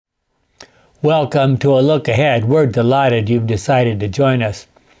Welcome to a look ahead. We're delighted you've decided to join us.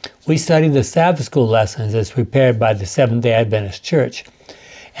 We study the Sabbath School lessons as prepared by the Seventh-day Adventist Church.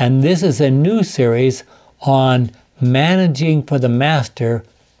 And this is a new series on managing for the Master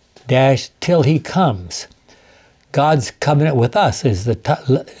till he comes. God's covenant with us is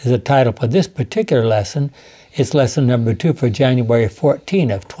the title for this particular lesson. It's lesson number 2 for January 14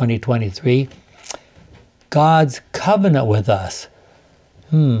 of 2023. God's covenant with us.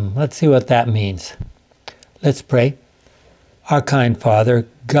 Let's see what that means. Let's pray. Our kind Father,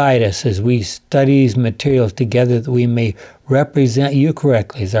 guide us as we study these materials together that we may represent you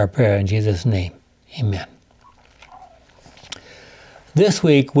correctly is our prayer in Jesus' name. Amen. This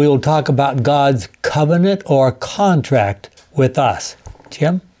week we will talk about God's covenant or contract with us.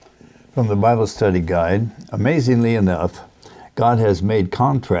 Jim? From the Bible Study Guide, amazingly enough, God has made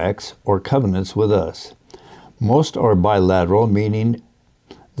contracts or covenants with us. Most are bilateral, meaning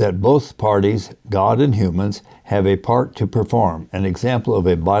that both parties, God and humans, have a part to perform. An example of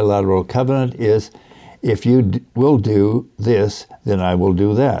a bilateral covenant is, if you will do this, then I will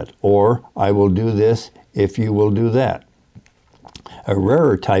do that. Or, I will do this if you will do that. A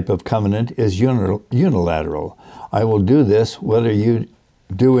rarer type of covenant is unilateral. I will do this whether you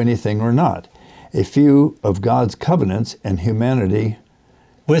do anything or not. A few of God's covenants and humanity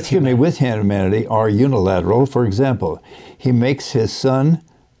with humanity are unilateral. For example, he makes his sun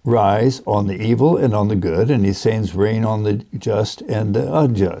rise on the evil and on the good, and he sends rain on the just and the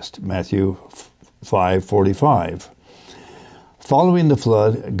unjust. Matthew 5:45. Following the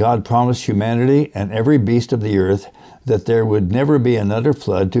flood, God promised humanity and every beast of the earth that there would never be another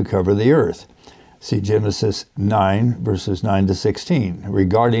flood to cover the earth. See Genesis 9, verses 9 to 16,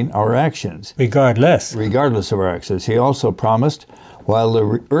 regarding our actions. Regardless of our actions. He also promised, while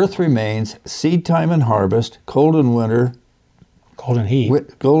the earth remains, seed time and harvest, cold and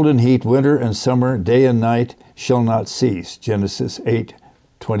heat, winter and summer, day and night shall not cease. Genesis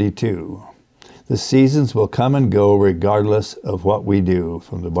 8:22. The seasons will come and go regardless of what we do,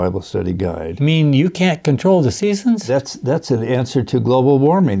 from the Bible Study Guide. You mean you can't control the seasons? That's an answer to global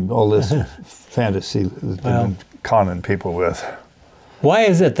warming, all this fantasy that they've been conning people with. Why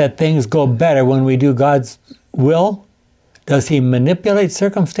is it that things go better when we do God's will? Does he manipulate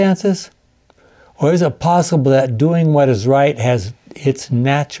circumstances? Or is it possible that doing what is right has its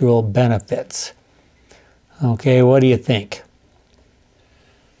natural benefits? Okay, what do you think?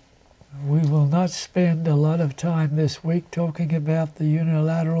 We will not spend a lot of time this week talking about the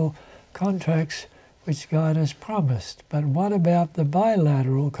unilateral contracts which God has promised. But what about the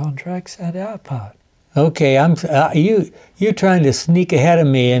bilateral contracts and our part? Okay, you're trying to sneak ahead of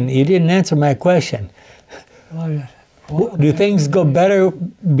me, and you didn't answer my question. Do things go better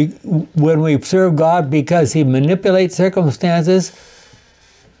when we serve God because he manipulates circumstances?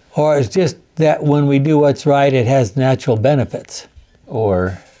 Or it's just that when we do what's right, it has natural benefits?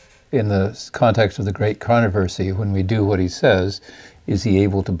 Or, in the context of the great controversy, when we do what he says, is he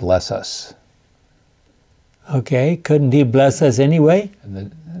able to bless us? Okay, couldn't he bless us anyway?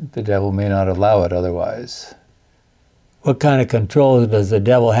 And the devil may not allow it otherwise. What kind of control does the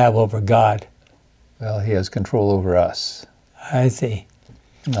devil have over God? Well, he has control over us. I see.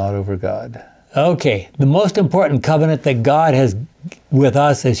 Not over God. Okay, the most important covenant that God has with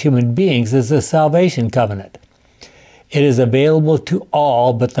us as human beings is the salvation covenant. It is available to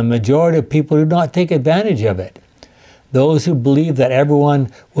all, but the majority of people do not take advantage of it. Those who believe that everyone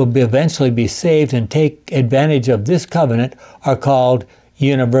will eventually be saved and take advantage of this covenant are called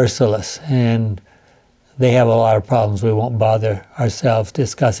universalists, and they have a lot of problems. We won't bother ourselves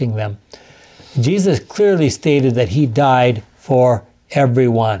discussing them. Jesus clearly stated that he died for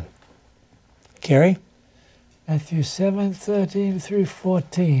everyone. Carrie? Matthew 7:13 through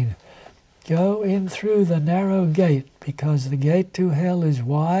 14. Go in through the narrow gate, because the gate to hell is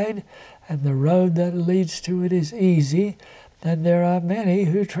wide, and the road that leads to it is easy, and there are many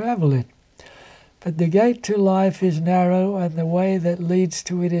who travel it. But the gate to life is narrow, and the way that leads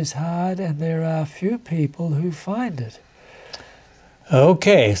to it is hard, and there are few people who find it.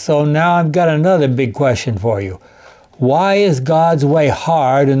 Okay, so now I've got another big question for you. Why is God's way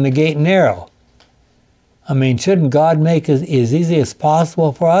hard and the gate narrow? I mean, shouldn't God make it as easy as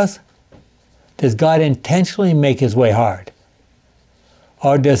possible for us? Does God intentionally make his way hard?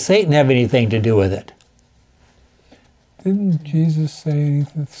 Or does Satan have anything to do with it? Didn't Jesus say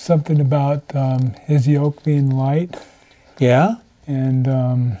something about his yoke being light? Yeah.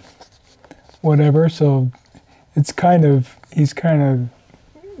 And whatever, so it's the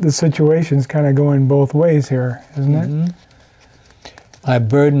situation's kind of going both ways here, isn't it? My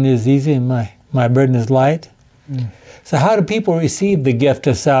burden is easy and my burden is light. So how do people receive the gift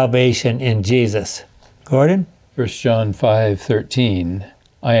of salvation in Jesus? Gordon? 1 John 5:13,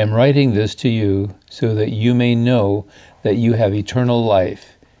 I am writing this to you so that you may know that you have eternal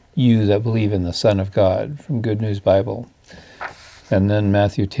life, you that believe in the Son of God, from Good News Bible. And then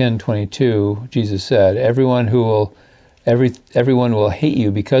Matthew 10:22, Jesus said, everyone will hate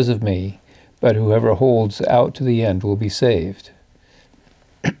you because of me, but whoever holds out to the end will be saved.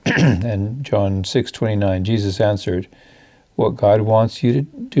 And John 6:29, Jesus answered, what God wants you to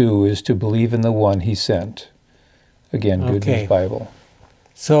do is to believe in the one he sent. Again, Good News Bible.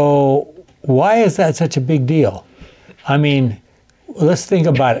 So why is that such a big deal? I mean, let's think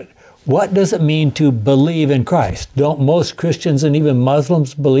about it. What does it mean to believe in Christ? Don't most Christians and even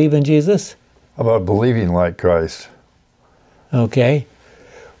Muslims believe in Jesus? How about believing like Christ? Okay.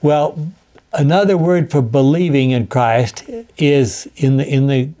 Well, another word for believing in Christ is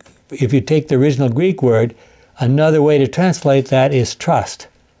if you take the original Greek word, another way to translate that is trust.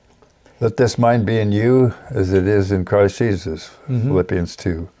 Let this mind be in you as it is in Christ Jesus, Philippians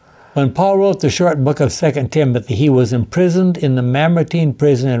 2. When Paul wrote the short book of 2 Timothy, he was imprisoned in the Mamertine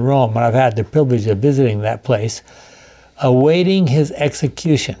prison in Rome, and I've had the privilege of visiting that place, awaiting his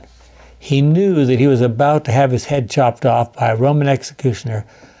execution. He knew that he was about to have his head chopped off by a Roman executioner,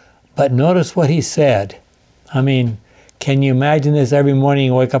 but notice what he said. I mean, can you imagine this every morning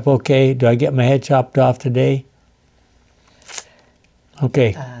you wake up, okay, do I get my head chopped off today?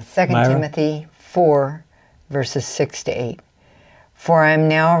 Okay. 2 Myra? Timothy 4, verses 6 to 8. For I am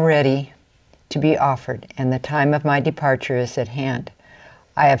now ready to be offered, and the time of my departure is at hand.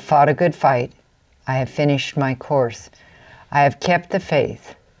 I have fought a good fight. I have finished my course. I have kept the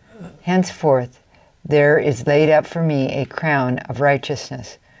faith. Henceforth there is laid up for me a crown of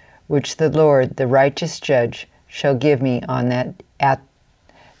righteousness, which the Lord, the righteous judge, shall give me at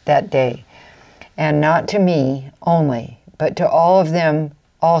that day, and not to me only, but to all of them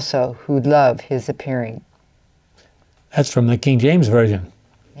also who love his appearing. That's from the King James Version.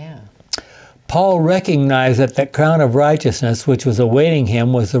 Yeah. Paul recognized that the crown of righteousness which was awaiting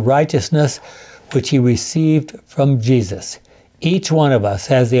him was the righteousness which he received from Jesus. Each one of us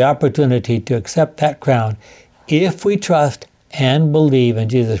has the opportunity to accept that crown if we trust and believe in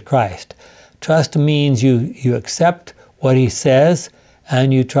Jesus Christ. Trust means you accept what he says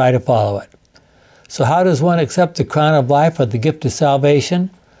and you try to follow it. So how does one accept the crown of life or the gift of salvation?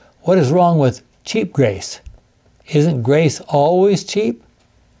 What is wrong with cheap grace? Isn't grace always cheap?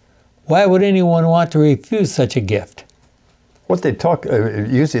 Why would anyone want to refuse such a gift? What they talk,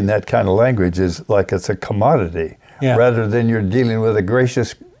 using that kind of language is like it's a commodity, rather than you're dealing with a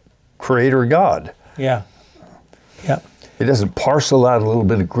gracious creator God. Yeah. Yeah. He doesn't parcel out a little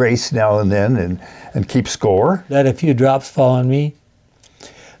bit of grace now and then and keep score. Let a few drops fall on me.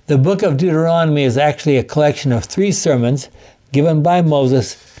 The book of Deuteronomy is actually a collection of 3 sermons given by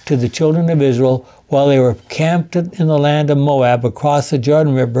Moses to the children of Israel while they were camped in the land of Moab across the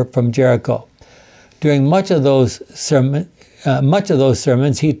Jordan River from Jericho. During much of those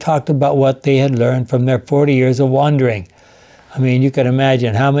sermons, he talked about what they had learned from their 40 years of wandering. I mean, you can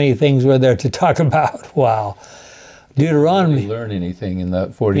imagine how many things were there to talk about. Wow. Deuteronomy. Did they learn anything in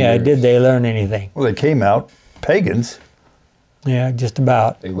that 40 years? Yeah, did they learn anything? Well, they came out pagans. Yeah, just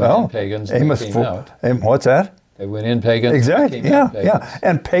about. They went in pagans and they came out. What's that? They went in pagans. Exactly, and came out pagans. yeah.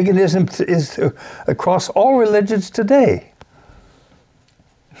 And paganism is across all religions today.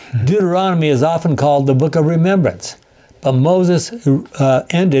 Deuteronomy is often called the book of remembrance, but Moses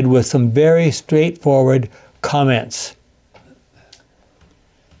ended with some very straightforward comments.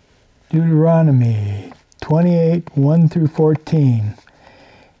 Deuteronomy 28, 1 through 14.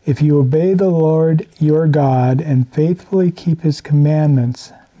 If you obey the Lord your God and faithfully keep his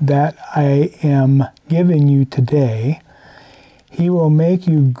commandments that I am giving you today, he will make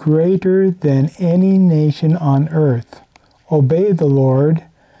you greater than any nation on earth. Obey the Lord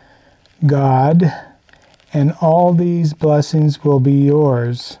God, and all these blessings will be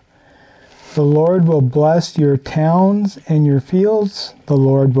yours. The Lord will bless your towns and your fields. The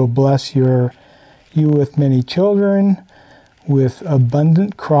Lord will bless you with many children, with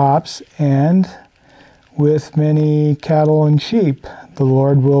abundant crops, and with many cattle and sheep. The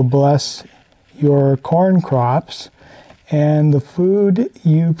Lord will bless your corn crops and the food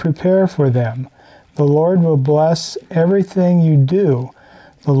you prepare for them. The Lord will bless everything you do.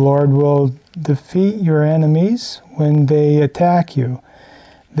 The Lord will defeat your enemies when they attack you.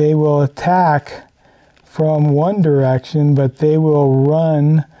 They will attack from one direction, but they will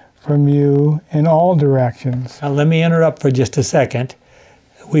run from you in all directions. Now let me interrupt for just a second.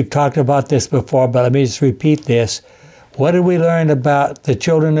 We've talked about this before, but let me just repeat this. What did we learn about the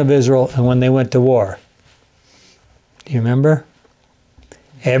children of Israel and when they went to war? Do you remember?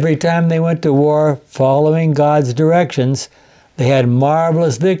 Every time they went to war following God's directions, they had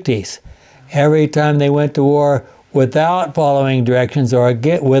marvelous victories. Every time they went to war without following directions or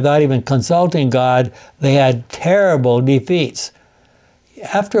without even consulting God, they had terrible defeats.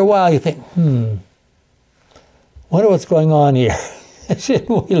 After a while, you think, wonder what's going on here.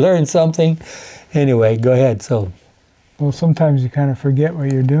 Shouldn't we learn something? Anyway, go ahead. Well, sometimes you kind of forget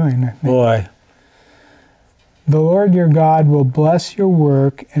what you're doing, I think. Boy. The Lord your God will bless your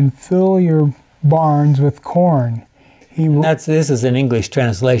work and fill your barns with corn. This is an English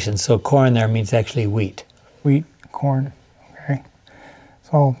translation, so corn there means actually wheat. Wheat, corn, okay.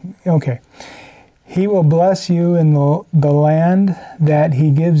 So, okay. He will bless you in the land that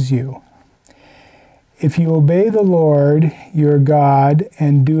he gives you. If you obey the Lord your God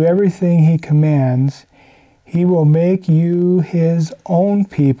and do everything he commands, he will make you his own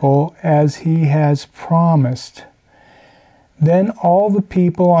people as he has promised. Then all the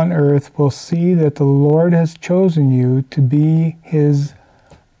people on earth will see that the Lord has chosen you to be his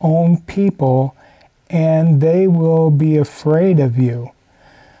own people, and they will be afraid of you.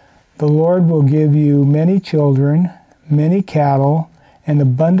 The Lord will give you many children, many cattle, and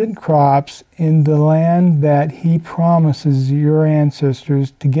abundant crops in the land that he promises your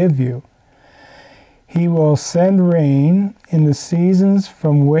ancestors to give you. He will send rain in the seasons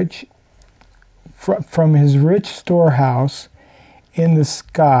from his rich storehouse in the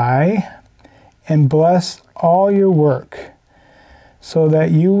sky and bless all your work, so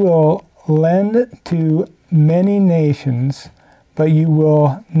that you will lend to many nations, but you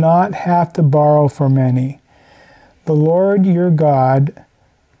will not have to borrow from any. The Lord your God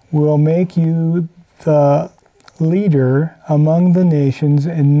will make you the leader among the nations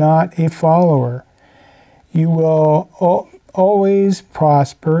and not a follower. You will always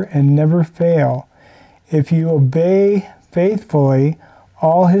prosper and never fail if you obey faithfully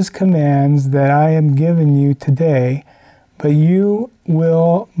all his commands that I am giving you today, but you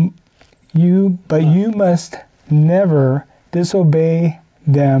must never disobey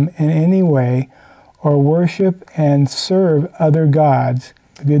them in any way or worship and serve other gods.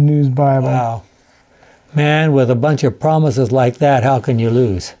 The Good News Bible. Wow. Man, with a bunch of promises like that, how can you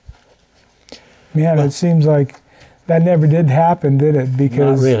lose? Man, it seems like that never did happen, did it?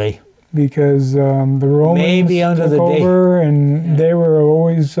 Not really. Because the Romans maybe took over, and they were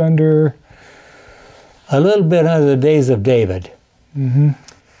always under... A little bit under the days of David. Mm-hmm.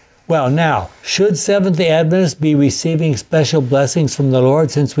 Well, now, should Seventh-day Adventists be receiving special blessings from the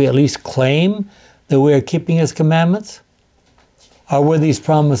Lord since we at least claim that we are keeping his commandments? Or were these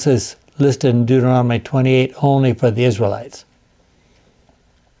promises listed in Deuteronomy 28 only for the Israelites?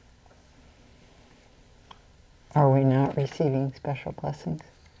 Are we not receiving special blessings?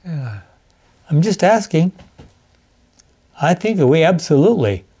 Yeah. I'm just asking. I think that we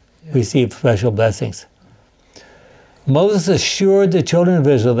absolutely receive special blessings. Moses assured the children of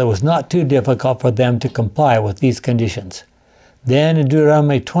Israel that it was not too difficult for them to comply with these conditions. Then in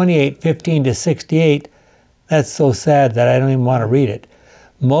Deuteronomy 28:15-68, that's so sad that I don't even want to read it.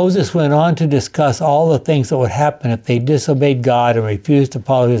 Moses went on to discuss all the things that would happen if they disobeyed God and refused to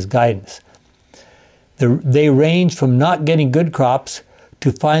follow his guidance. They ranged from not getting good crops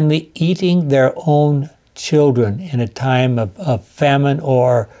to finally eating their own children in a time of famine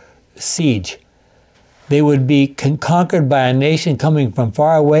or siege. They would be conquered by a nation coming from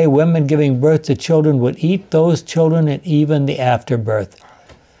far away. Women giving birth to children would eat those children and even the afterbirth.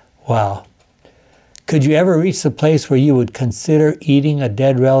 Wow. Could you ever reach the place where you would consider eating a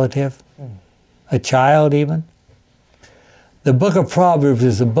dead relative? A child even? The book of Proverbs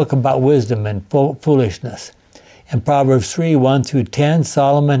is a book about wisdom and foolishness. In Proverbs 3:1-10,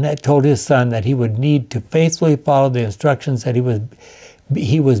 Solomon had told his son that he would need to faithfully follow the instructions that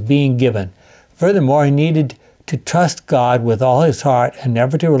he was being given. Furthermore, he needed to trust God with all his heart and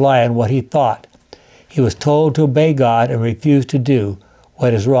never to rely on what he thought. He was told to obey God and refuse to do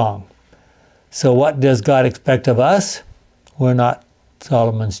what is wrong. So what does God expect of us? We're not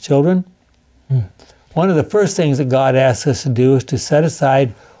Solomon's children. One of the first things that God asks us to do is to set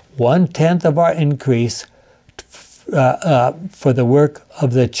aside 1/10 of our increase for the work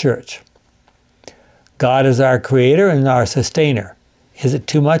of the church. God is our creator and our sustainer. Is it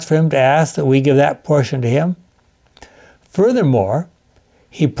too much for him to ask that we give that portion to him? Furthermore,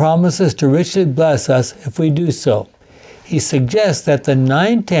 he promises to richly bless us if we do so. He suggests that the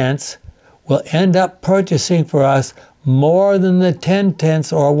 9/10 will end up purchasing for us more than the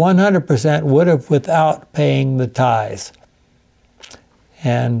 10/10 or 100% would have without paying the tithes.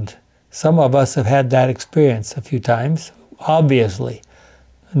 And some of us have had that experience a few times, obviously.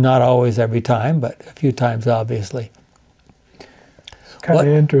 Not always every time, but a few times obviously. kind of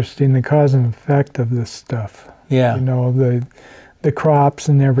interesting, the cause and effect of this stuff. Yeah. You know, the crops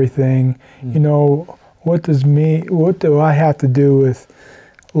and everything. You know, what do I have to do with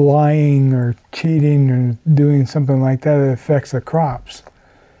lying or cheating or doing something like that affects the crops?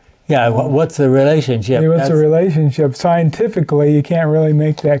 Yeah, what's the relationship? What's the relationship? Scientifically, you can't really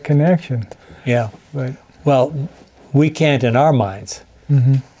make that connection. Yeah. But well, we can't in our minds.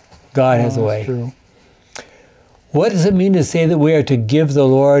 God has a way. True. What does it mean to say that we are to give the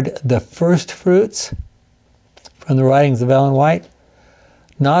Lord the first fruits? From the writings of Ellen White.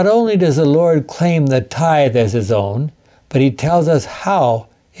 Not only does the Lord claim the tithe as his own, but he tells us how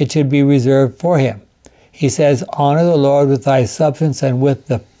it should be reserved for him. He says, honor the Lord with thy substance and with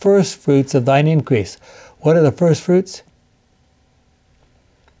the first fruits of thine increase. What are the first fruits?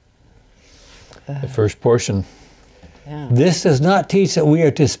 The first portion. Yeah. This does not teach that we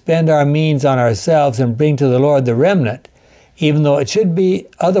are to spend our means on ourselves and bring to the Lord the remnant, even though it should be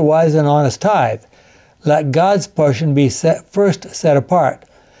otherwise an honest tithe. Let God's portion be first set apart.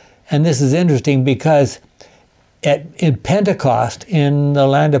 And this is interesting because in Pentecost in the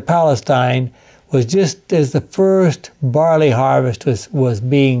land of Palestine was just as the first barley harvest was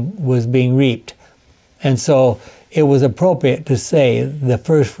being reaped. And so it was appropriate to say the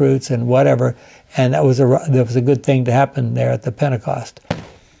first fruits and whatever, and that was a good thing to happen there at the Pentecost.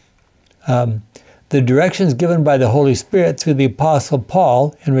 The directions given by the Holy Spirit through the Apostle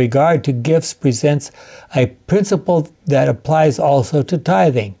Paul in regard to gifts presents a principle that applies also to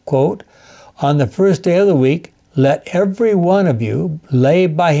tithing. Quote, on the first day of the week, let every one of you lay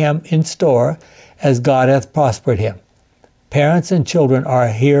by him in store as God hath prospered him. Parents and children are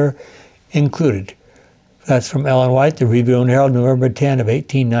here included. That's from Ellen White, the Review and Herald, November 10 of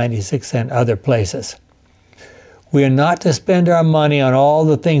 1896, and other places. We are not to spend our money on all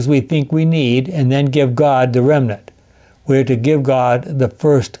the things we think we need and then give God the remnant. We are to give God the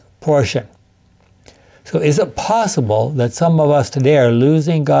first portion. So is it possible that some of us today are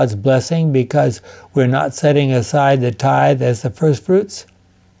losing God's blessing because we're not setting aside the tithe as the first fruits?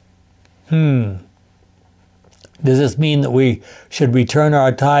 Does this mean that we should return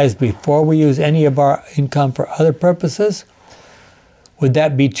our tithes before we use any of our income for other purposes? Would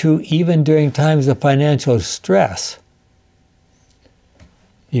that be true even during times of financial stress?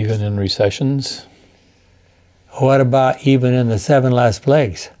 Even in recessions? What about even in the 7 last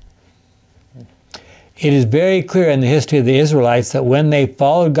plagues? It is very clear in the history of the Israelites that when they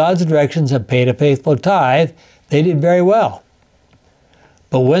followed God's directions and paid a faithful tithe, they did very well.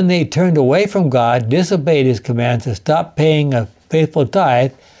 But when they turned away from God, disobeyed his commands to stop paying a faithful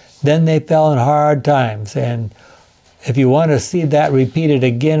tithe, then they fell in hard times. And if you want to see that repeated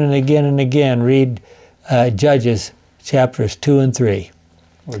again and again and again, read Judges chapters 2 and 3.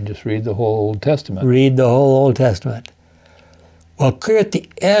 Or just read the whole Old Testament. Read the whole Old Testament. Well, clear at the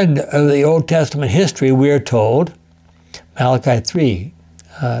end of the Old Testament history, we are told, Malachi 3,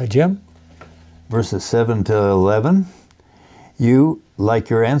 Jim? Verses 7 to 11, you, like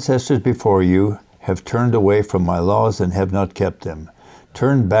your ancestors before you, have turned away from my laws and have not kept them.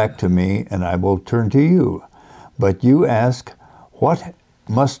 Turn back to me, and I will turn to you. But you ask, what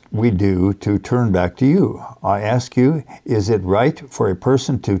must we do to turn back to you? I ask you, is it right for a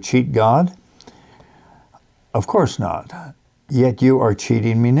person to cheat God? Of course not. Yet you are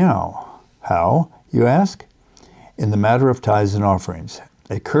cheating me now. How, you ask? In the matter of tithes and offerings.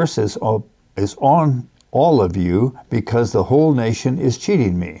 A curse is on all of you because the whole nation is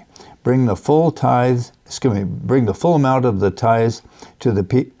cheating me. Bring the full amount of the tithes to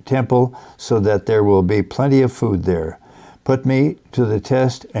the temple so that there will be plenty of food there. Put me to the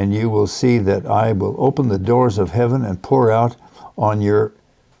test, and you will see that I will open the doors of heaven and pour out on you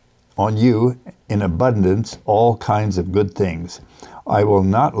in abundance all kinds of good things. I will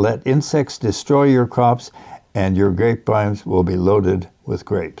not let insects destroy your crops, and your grapevines will be loaded with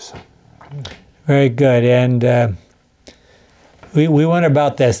grapes. Very good. And we wonder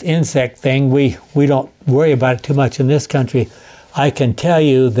about this insect thing. We don't worry about it too much in this country. I can tell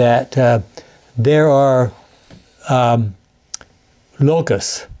you that there are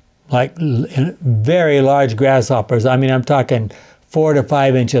locusts, like very large grasshoppers. I mean, I'm talking 4 to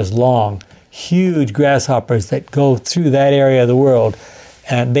 5 inches long, huge grasshoppers that go through that area of the world.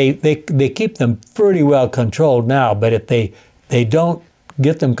 And they keep them pretty well controlled now, but if they don't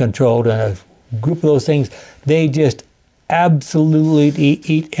get them controlled in a group of those things, they just absolutely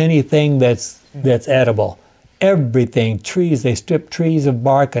eat anything that's edible. Everything, trees, they strip trees of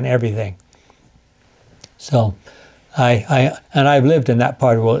bark and everything. So I've lived in that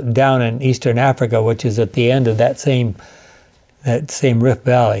part of the world, down in Eastern Africa, which is at the end of that same Rift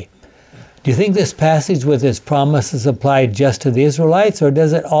Valley. Do you think this passage with its promises applied just to the Israelites, or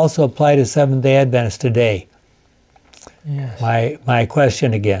does it also apply to Seventh-day Adventists today? Yes. My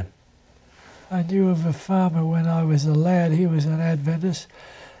question again. I knew of a farmer when I was a lad. He was an Adventist,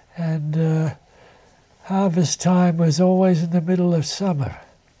 and harvest time was always in the middle of summer.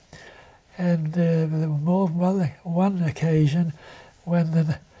 And there was one occasion when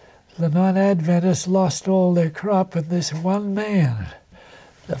the non-Adventists lost all their crop, and this one man,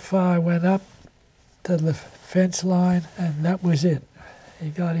 the fire went up to the fence line, and that was it. He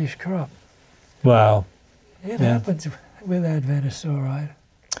got his crop. Wow. It happens with Adventists, all right.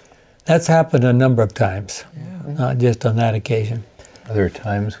 That's happened a number of times, Yeah. not just on that occasion. Are there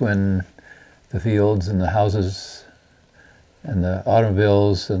times when the fields and the houses and the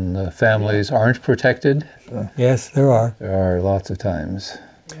automobiles and the families aren't protected? Yes, there are. There are lots of times.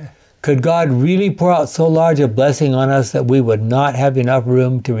 Could God really pour out so large a blessing on us that we would not have enough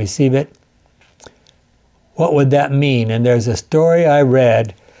room to receive it? What would that mean? And there's a story I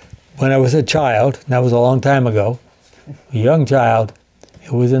read when I was a child, and that was a long time ago, a young child.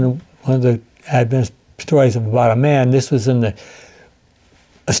 It was in one of the Adventist stories about a man. This was in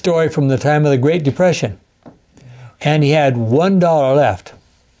a story from the time of the Great Depression. And he had $1 left.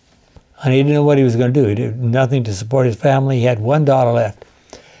 And he didn't know what he was going to do. He did nothing to support his family. He had $1 left.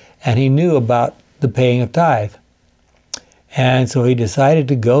 And he knew about the paying of tithe. And so he decided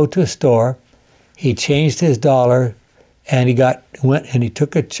to go to a store. He changed his dollar, and he went and he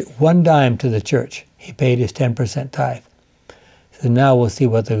took one dime to the church. He paid his 10% tithe. So now we'll see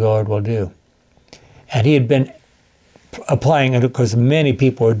what the Lord will do. And he had been applying, and of course many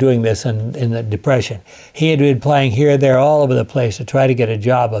people were doing this in the Depression. He had been applying here, there, all over the place to try to get a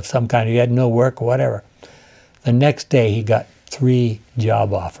job of some kind. He had no work or whatever. The next day he got 3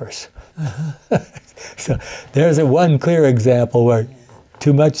 job offers. So there's one clear example where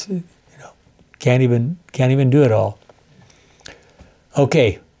too much, can't even do it all.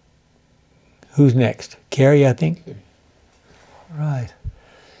 Okay, who's next? Carrie, I think. Right.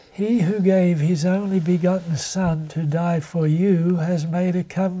 He who gave his only begotten Son to die for you has made a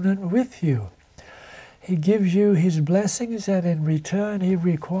covenant with you. He gives you his blessings, and in return he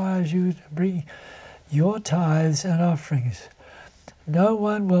requires you to bring your tithes and offerings. No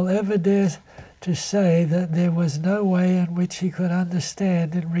one will ever dare to say that there was no way in which he could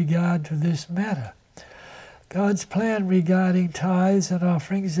understand in regard to this matter. God's plan regarding tithes and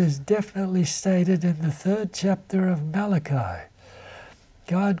offerings is definitely stated in the 3rd chapter of Malachi.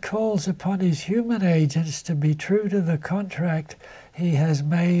 God calls upon his human agents to be true to the contract he has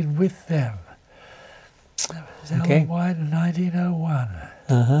made with them. That was Ellen White in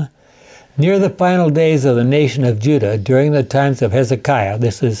 1901. Near the final days of the nation of Judah, during the times of Hezekiah,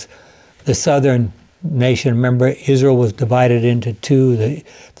 this is the southern nation. Remember, Israel was divided into two.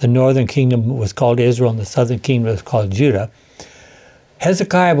 The northern kingdom was called Israel, and the southern kingdom was called Judah.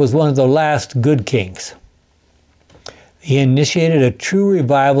 Hezekiah was one of the last good kings. He initiated a true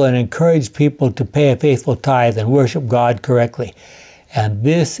revival and encouraged people to pay a faithful tithe and worship God correctly. And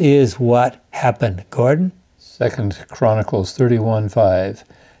this is what happened. Gordon? 2 Chronicles 31:5.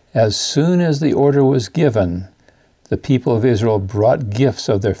 As soon as the order was given, the people of Israel brought gifts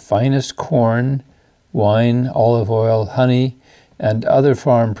of their finest corn, wine, olive oil, honey, and other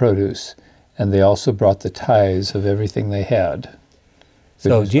farm produce, and they also brought the tithes of everything they had.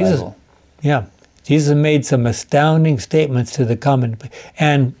 So Jesus made some astounding statements to the common,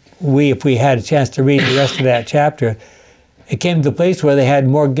 and if we had a chance to read the rest of that chapter, it came to the place where they had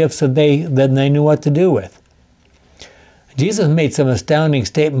more gifts than they knew what to do with. Jesus made some astounding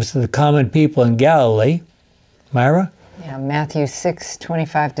statements to the common people in Galilee. Myra? Yeah, Matthew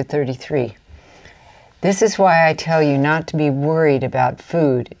 6:25-33. This is why I tell you not to be worried about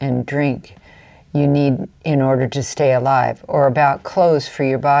food and drink you need in order to stay alive, or about clothes for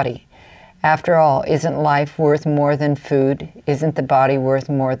your body. After all, isn't life worth more than food? Isn't the body worth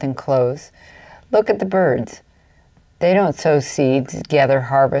more than clothes? Look at the birds. They don't sow seeds, gather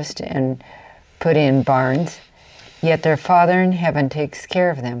harvest, and put in barns, yet their Father in heaven takes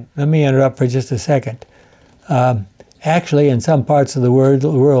care of them. Let me interrupt for just a second. Actually, in some parts of the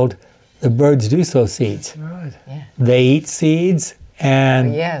world, the birds do sow seeds. Right. Yeah. They eat seeds,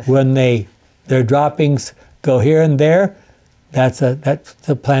 and when their droppings go here and there, that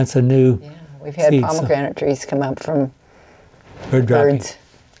plants a new Yeah, we've had seeds, pomegranate trees come up from bird droppings. birds.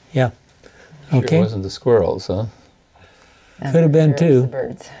 Yeah. Sure Okay. it wasn't the squirrels, huh? Could have been Sure, it's too. the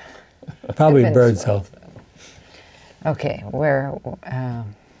birds. Probably been birds, though. Okay,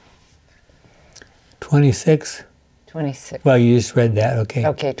 26. 26. Well, you just read that. Okay.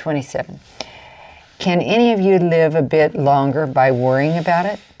 Okay, 27. Can any of you live a bit longer by worrying about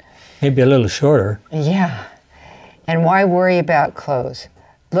it? Maybe a little shorter. Yeah. And why worry about clothes?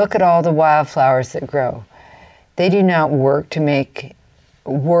 Look at all the wildflowers that grow. They do not work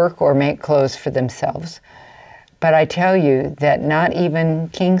or make clothes for themselves. But I tell you that not even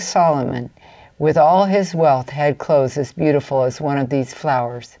King Solomon, with all his wealth, had clothes as beautiful as one of these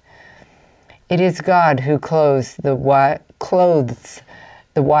flowers. It is God who clothes the wild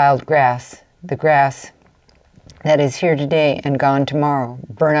grass, the grass that is here today and gone tomorrow,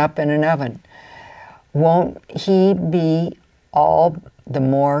 burn up in an oven. Won't he be all the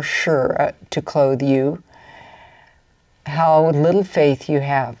more sure to clothe you? How little faith you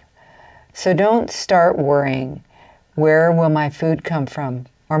have. So don't start worrying, where will my food come from,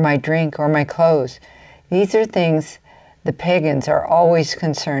 or my drink, or my clothes? These are things the pagans are always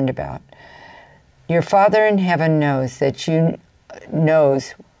concerned about. Your Father in heaven knows that you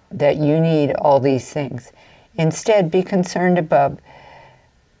need all these things. Instead, be concerned above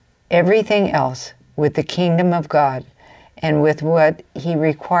everything else with the kingdom of God and with what he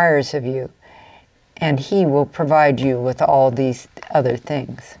requires of you, and he will provide you with all these other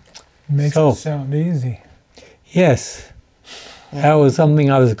things. Makes it sound easy. Yes. That was something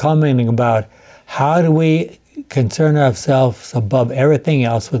I was commenting about. How do we concern ourselves above everything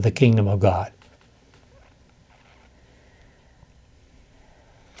else with the kingdom of God?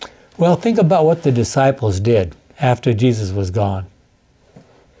 Well, think about what the disciples did after Jesus was gone.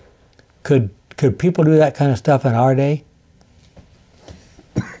 Could people do that kind of stuff in our day?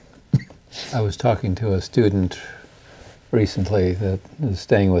 I was talking to a student recently that was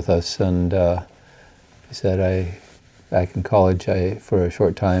staying with us, and he said, back in college, for a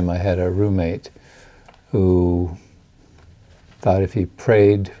short time, I had a roommate who thought if he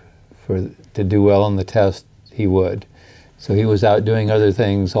prayed to do well on the test, he would. So he was out doing other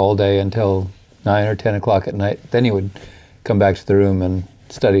things all day until 9 or 10 o'clock at night. Then he would come back to the room and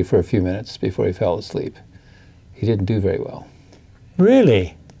study for a few minutes before he fell asleep. He didn't do very well.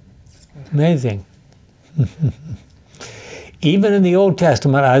 Really? Amazing. Even in the Old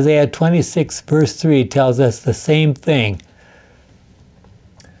Testament, Isaiah 26, verse 3 tells us the same thing.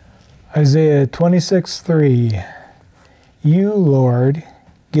 Isaiah 26:3. You, Lord,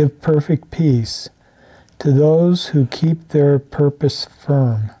 give perfect peace to those who keep their purpose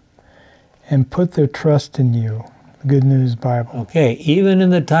firm and put their trust in you. Good News Bible. Okay, even in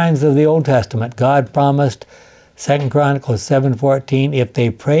the times of the Old Testament, God promised, 2 Chronicles 7:14, if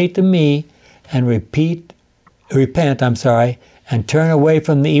they pray to me and repent, and turn away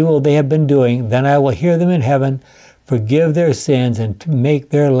from the evil they have been doing, then I will hear them in heaven, forgive their sins, and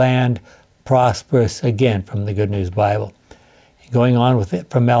make their land prosperous again, from the Good News Bible. Going on with it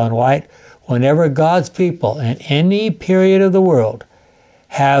from Ellen White, whenever God's people in any period of the world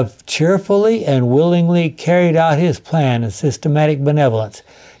have cheerfully and willingly carried out his plan in systematic benevolence,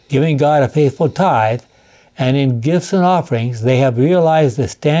 giving God a faithful tithe, and in gifts and offerings, they have realized the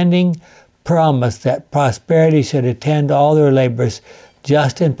standing promise that prosperity should attend all their labors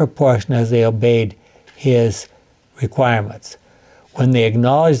just in proportion as they obeyed his requirements. When they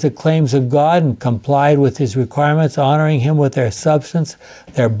acknowledged the claims of God and complied with his requirements, honoring him with their substance,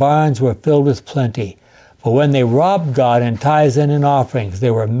 their barns were filled with plenty. But when they robbed God in tithes and in offerings, they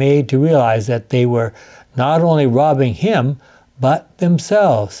were made to realize that they were not only robbing him, but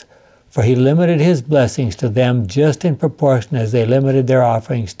themselves. For he limited his blessings to them just in proportion as they limited their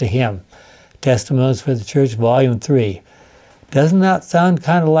offerings to him. Testimonies for the Church, Volume 3. Doesn't that sound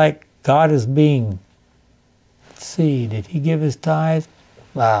kind of like God is being, let's see, did he give his tithe?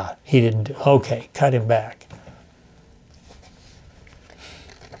 He didn't. Okay, cut him back.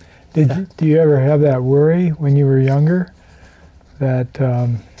 Do you ever have that worry when you were younger that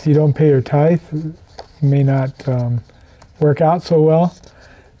if you don't pay your tithe, you may not work out so well?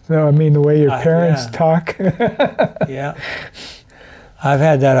 No, I mean the way your parents talk. Yeah, I've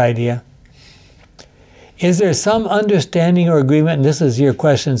had that idea. Is there some understanding or agreement, and this is your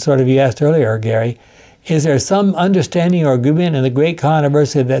question sort of you asked earlier, Gary, is there some understanding or agreement in the great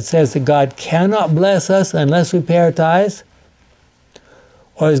controversy that says that God cannot bless us unless we pay our tithes?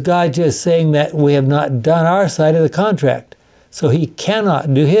 Or is God just saying that we have not done our side of the contract, so he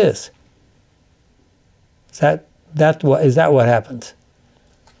cannot do his? Is that what happens?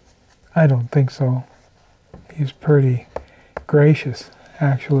 I don't think so. He's pretty gracious,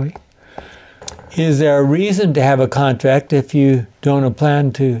 actually. Is there a reason to have a contract if you don't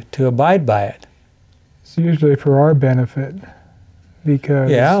plan to abide by it? It's usually for our benefit, because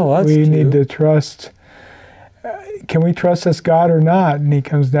we true. need to trust. Can we trust this God or not? And he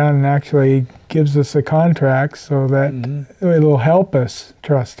comes down and actually gives us a contract so that it'll help us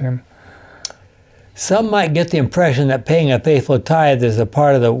trust him. Some might get the impression that paying a faithful tithe is a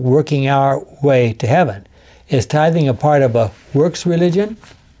part of the working our way to heaven. Is tithing a part of a works religion?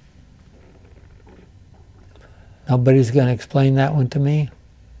 Nobody's going to explain that one to me.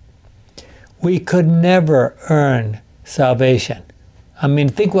 We could never earn salvation. I mean,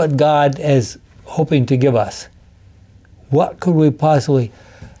 think what God is hoping to give us. What could we possibly...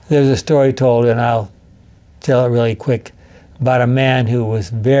 There's a story told, and I'll tell it really quick, about a man who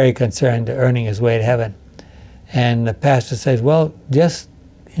was very concerned to earning his way to heaven. And the pastor says, well, just,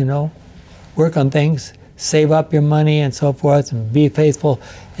 work on things, save up your money and so forth, and be faithful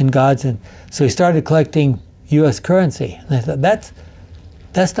in God's. And so he started collecting U.S. currency. And I thought,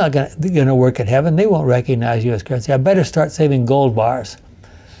 that's not going to work at heaven. They won't recognize U.S. currency. I better start saving gold bars.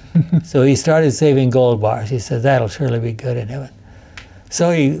 So he started saving gold bars. He said, that'll surely be good in heaven. So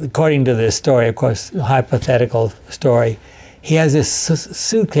he, according to this story, of course, hypothetical story, he has this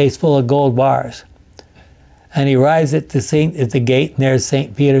suitcase full of gold bars. And he arrives at the gate, and there's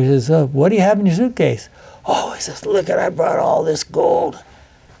St. Peter. He says, oh, what do you have in your suitcase? Oh, he says, look, I brought all this gold.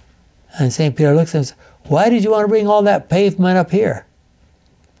 And St. Peter looks at him and says, why did you want to bring all that pavement up here?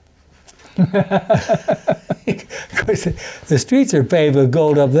 Of course, the streets are paved with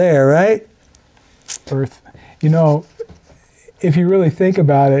gold up there, right? Earth. If you really think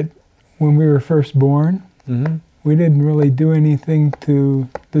about it, when we were first born, we didn't really do anything to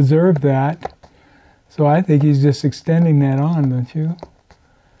deserve that. So I think he's just extending that on, don't you?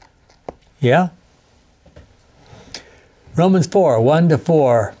 Yeah. Romans 4,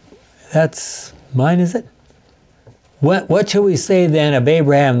 1-4. That's mine, is it? What shall we say then of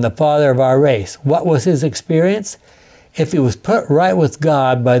Abraham, the father of our race? What was his experience? If he was put right with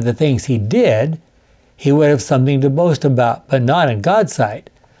God by the things he did, he would have something to boast about, but not in God's sight.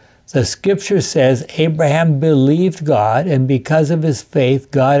 The scripture says Abraham believed God, and because of his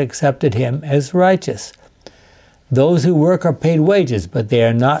faith, God accepted him as righteous. Those who work are paid wages, but they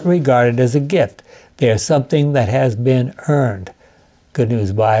are not regarded as a gift. They are something that has been earned. Good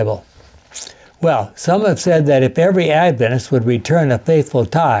News Bible. Well, some have said that if every Adventist would return a faithful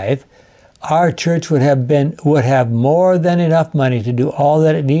tithe, our church would have more than enough money to do all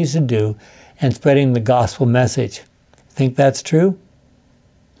that it needs to do in spreading the gospel message. Think that's true?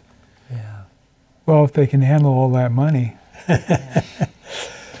 Yeah. Well, if they can handle all that money.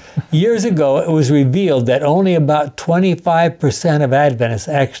 Years ago, it was revealed that only about 25% of Adventists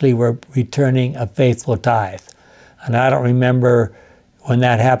actually were returning a faithful tithe. And I don't remember when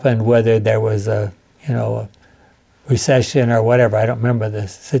that happened, whether there was a recession or whatever. I don't remember the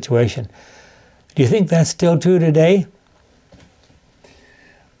situation. Do you think that's still true today?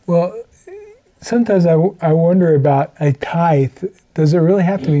 Well, sometimes I wonder about a tithe. Does it really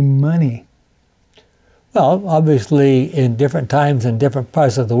have to be money? Well, obviously, in different times in different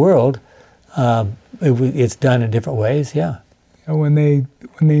parts of the world, it's done in different ways, yeah. When they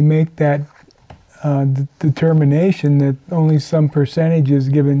make that determination that only some percentage is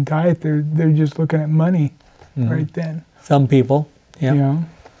given tithe, they're just looking at money right then. Some people, yeah.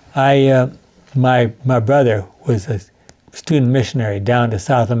 My brother was a student missionary down to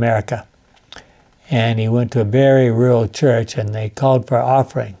South America, and he went to a very rural church, and they called for an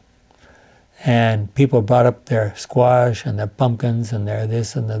offering. And people brought up their squash and their pumpkins and their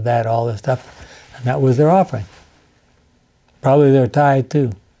this and their that, all this stuff, and that was their offering. Probably their tithe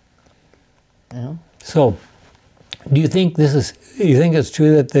too. Yeah. So, do you think it's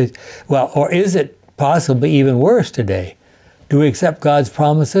true that or is it possibly even worse today? Do we accept God's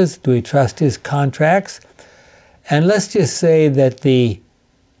promises? Do we trust his contracts? And let's just say that the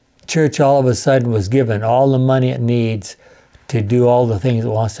church all of a sudden was given all the money it needs to do all the things it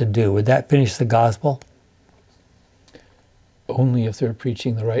wants to do. Would that finish the gospel? Only if they're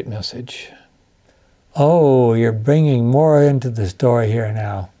preaching the right message. Oh, you're bringing more into the story here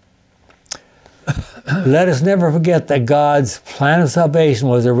now. Let us never forget that God's plan of salvation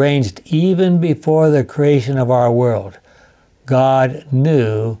was arranged even before the creation of our world. God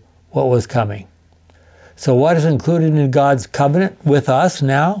knew what was coming. So what is included in God's covenant with us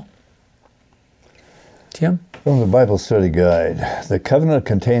now? Jim? From the Bible Study Guide, the covenant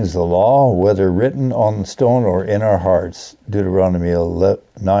contains the law, whether written on stone or in our hearts, Deuteronomy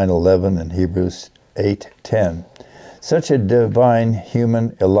 9:11 and Hebrews 8:10. Such a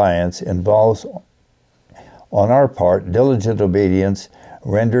divine-human alliance involves, on our part, diligent obedience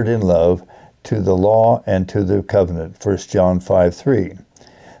rendered in love to the law and to the covenant, 1 John 5:3.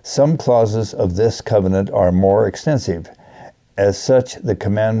 Some clauses of this covenant are more extensive. As such, the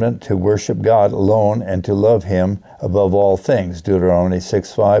commandment to worship God alone and to love him above all things, Deuteronomy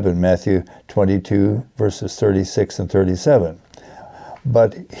 6:5 and Matthew 22, verses 36 and 37.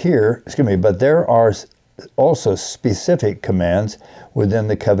 But there are also specific commands within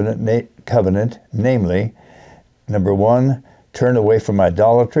the covenant, namely, number 1, turn away from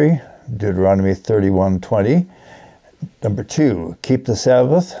idolatry, Deuteronomy 31:20. Number 2, keep the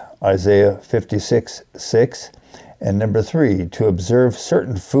Sabbath, Isaiah 56:6. And number 3, to observe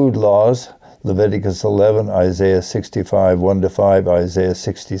certain food laws, Leviticus 11, Isaiah 65, 1-5, Isaiah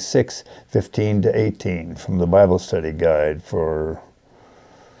 66, 15-18, from the Bible Study Guide for,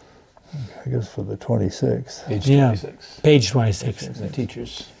 I guess, for the 26th. Page 26. Page 26. The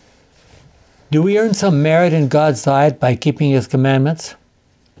teachers. Do we earn some merit in God's sight by keeping His commandments?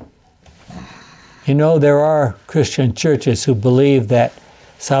 You know, there are Christian churches who believe that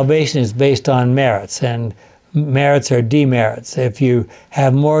salvation is based on merits, and merits are demerits. If you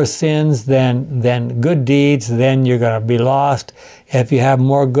have more sins than good deeds, then you're going to be lost. If you have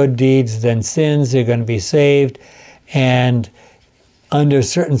more good deeds than sins, you're going to be saved. And under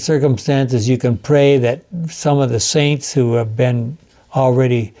certain circumstances, you can pray that some of the saints who have been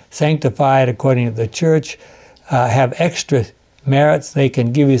already sanctified according to the church have extra merits. They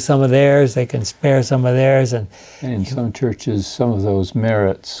can give you some of theirs, they can spare some of theirs. And in some churches, some of those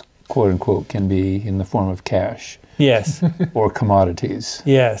merits, quote unquote, can be in the form of cash. Yes. Or commodities.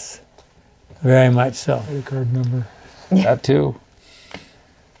 Yes, very much so. Credit card number. That too.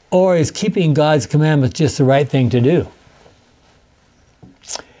 Or is keeping God's commandments just the right thing to do?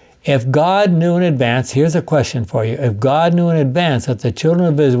 If God knew in advance, here's a question for you. If God knew in advance that the children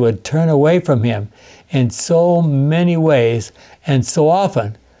of Israel would turn away from Him in so many ways and so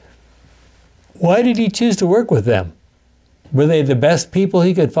often, why did He choose to work with them? Were they the best people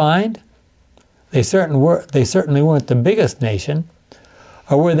He could find? They certainly weren't the biggest nation.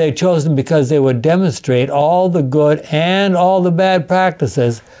 Or were they chosen because they would demonstrate all the good and all the bad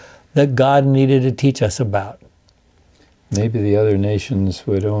practices that God needed to teach us about? Maybe the other nations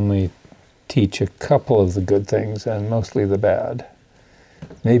would only teach a couple of the good things and mostly the bad.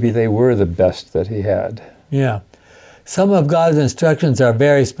 Maybe they were the best that He had. Yeah. Some of God's instructions are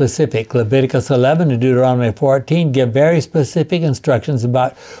very specific. Leviticus 11 and Deuteronomy 14 give very specific instructions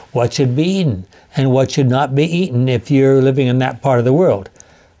about what should be eaten and what should not be eaten if you're living in that part of the world.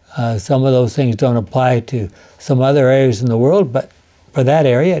 Some of those things don't apply to some other areas in the world, but for that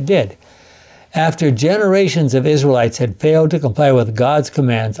area it did. After generations of Israelites had failed to comply with God's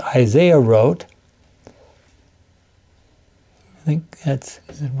commands, Isaiah wrote, I think that's...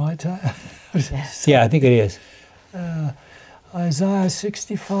 Is it my time? Yes. Yeah, I think it is. Isaiah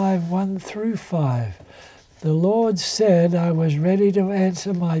 65, 1-5. The Lord said, I was ready to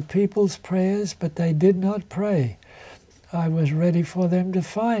answer my people's prayers, but they did not pray. I was ready for them to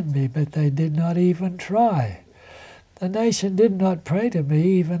find me, but they did not even try. The nation did not pray to me,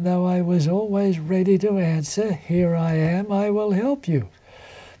 even though I was always ready to answer, here I am, I will help you.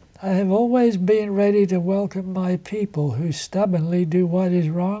 I have always been ready to welcome my people who stubbornly do what is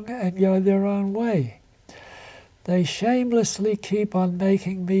wrong and go their own way. They shamelessly keep on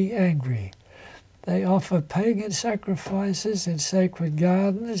making me angry. They offer pagan sacrifices in sacred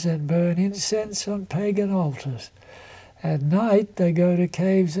gardens and burn incense on pagan altars. At night they go to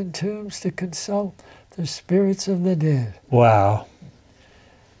caves and tombs to consult the spirits of the dead. Wow.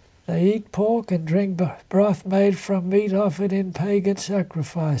 They eat pork and drink broth made from meat offered in pagan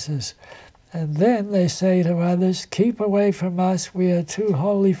sacrifices. And then they say to others, keep away from us, we are too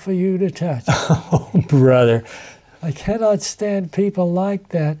holy for you to touch. Oh, brother. I cannot stand people like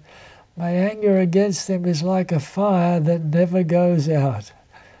that. My anger against them is like a fire that never goes out.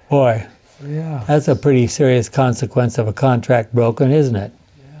 Boy, Yeah. that's a pretty serious consequence of a contract broken, isn't it?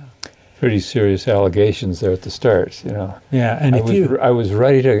 Pretty serious allegations there at the start, you know. Yeah, and I was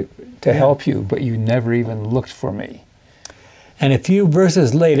ready to help you, but you never even looked for me. And a few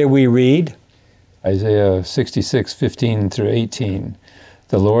verses later we read, Isaiah 66, 15-18.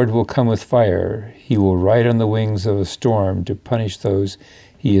 The Lord will come with fire. He will ride on the wings of a storm to punish those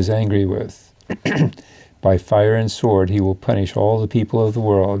He is angry with. By fire and sword He will punish all the people of the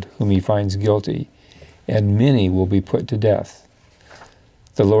world whom He finds guilty, and many will be put to death.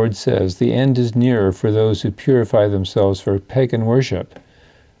 The Lord says, the end is nearer for those who purify themselves for pagan worship,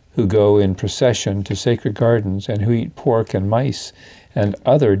 who go in procession to sacred gardens, and who eat pork and mice and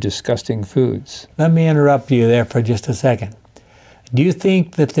other disgusting foods. let me interrupt you there for just a second. Do you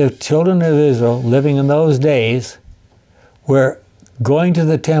think that the children of Israel living in those days were going to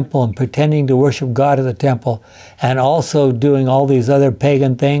the temple and pretending to worship God at the temple and also doing all these other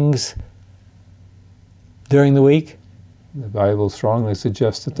pagan things during the week? The Bible strongly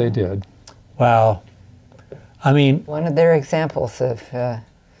suggests that they did. Wow. I mean, One of their examples of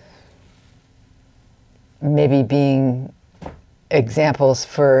maybe being examples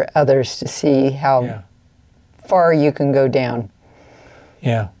for others to see how far you can go down.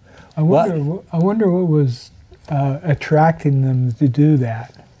 Yeah. I wonder what was attracting them to do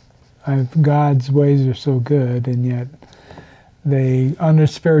that. God's ways are so good, and yet they, on their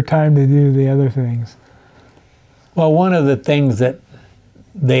spare time, to do the other things. Well, one of the things that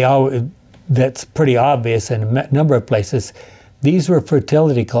that's pretty obvious in a number of places, these were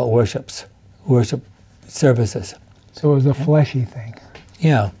fertility cult worship services. So it was a fleshy thing.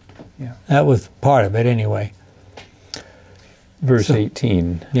 Yeah. That was part of it anyway. Verse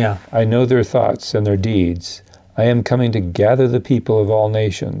 18. Yeah. I know their thoughts and their deeds. I am coming to gather the people of all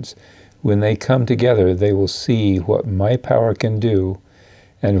nations. When they come together, they will see what my power can do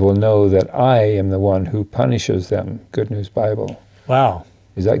and will know that I am the one who punishes them. Good News Bible. Wow.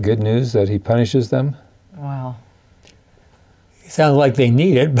 Is that good news that he punishes them? Wow. It sounds like they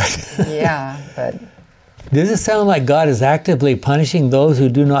need it, but... Yeah, but... Does it sound like God is actively punishing those who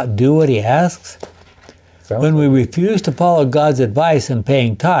do not do what he asks? When we refuse to follow God's advice in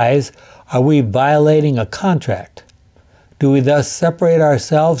paying tithes, are we violating a contract? Do we thus separate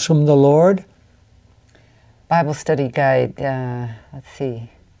ourselves from the Lord? Bible Study Guide, let's see,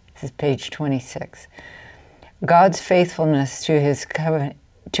 this is page 26. God's faithfulness to his covenant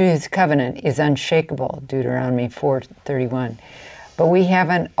is unshakable, Deuteronomy 4:31. But we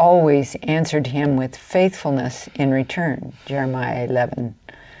haven't always answered him with faithfulness in return, Jeremiah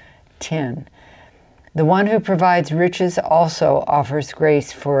 11:10. The one who provides riches also offers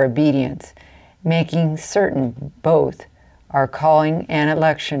grace for obedience, making certain both our calling and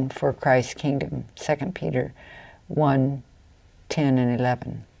election for Christ's kingdom, 2 Peter 1:10 and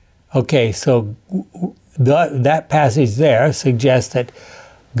 11. Okay, so that passage there suggests that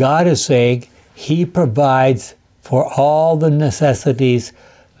God is saying he provides for all the necessities,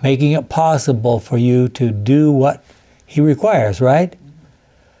 making it possible for you to do what he requires, right?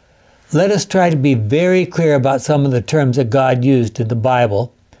 Let us try to be very clear about some of the terms that God used in the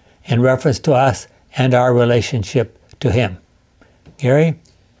Bible in reference to us and our relationship to him. Gary?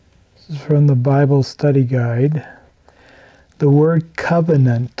 This is from the Bible Study Guide. The word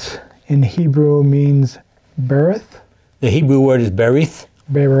covenant in Hebrew means berith. The Hebrew word is berith.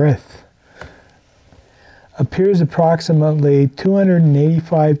 Berith. Appears approximately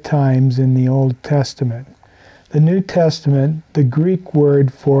 285 times in the Old Testament. The New Testament, the Greek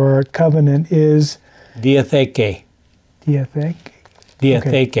word for covenant is diatheke. Diatheke?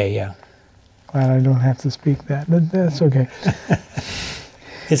 Diatheke, okay. Yeah. Glad I don't have to speak that, but that's okay.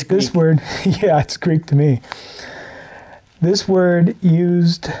 It's Greek. This word, yeah, it's Greek to me. This word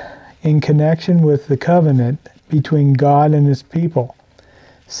used in connection with the covenant between God and his people.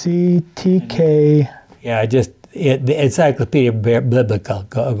 See TK. Yeah, the Encyclopedia Biblical.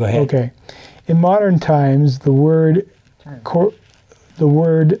 Go ahead. Okay. In modern times, in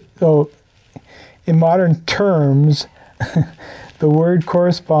modern terms, the word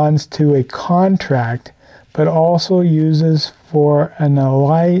corresponds to a contract, but also uses for an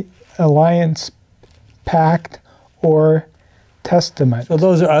alliance, pact, or testament. So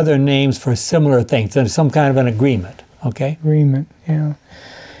those are other names for similar things. There's some kind of an agreement, okay? Agreement, yeah.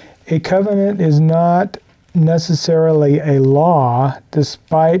 A covenant is not necessarily a law,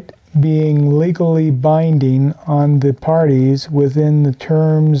 despite being legally binding on the parties within the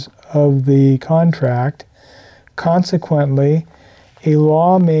terms of the contract. Consequently, a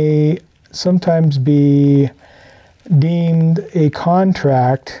law may sometimes be deemed a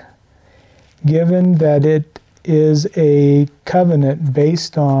contract, given that it is a covenant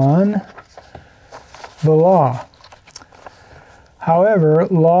based on the law. However,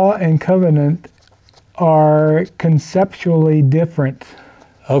 law and covenant are conceptually different.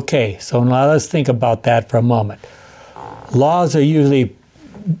 Okay, so now let's think about that for a moment. Laws are usually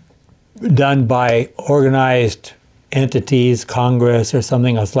done by organized entities, Congress or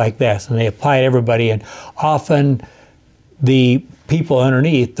something else like this, and they apply to everybody, and often the people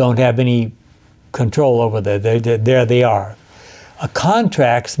underneath don't have any control over that. There they are.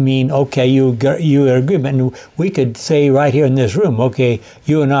 Contracts mean, okay, you agreement, and we could say right here in this room, okay,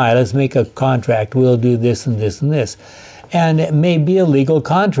 you and I, let's make a contract, we'll do this and this and this. And it may be a legal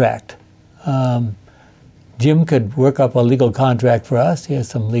contract. Jim could work up a legal contract for us. He has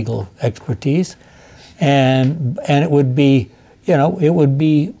some legal expertise. And it would be,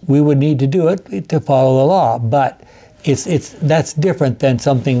 we would need to do it to follow the law. But that's different than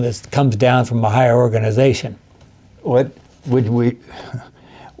something that comes down from a higher organization. What would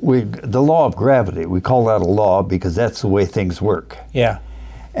the law of gravity, we call that a law because that's the way things work. Yeah.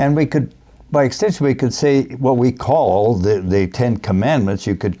 And we could, by extension, we could say what we call the Ten Commandments,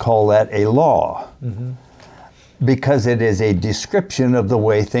 you could call that a law. Mm-hmm. because it is a description of the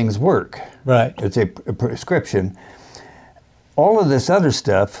way things work. Right. It's a prescription. All of this other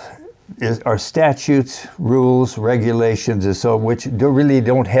stuff are statutes, rules, regulations, and so which really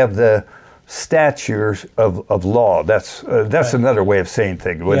don't have the statures of law. That's Right. another way of saying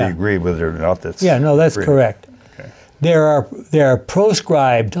things. Whether Yeah. you agree with it or not, that's That's really correct. Okay. There are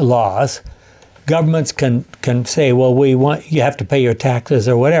proscribed laws. Governments can say, well, you have to pay your taxes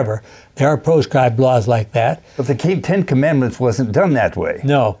or whatever. There are proscribed laws like that. But the Ten Commandments wasn't done that way.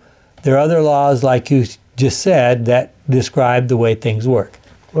 No, there are other laws, like you just said, that describe the way things work.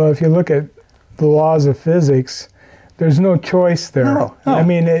 Well, if you look at the laws of physics, there's no choice there. No. I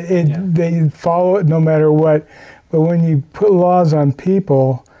mean, they follow it no matter what. But when you put laws on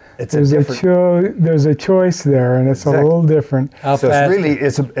people, there's a choice there, and it's a little different. How So fast-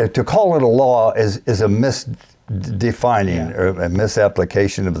 it's really, to call it a law is a misdefining or a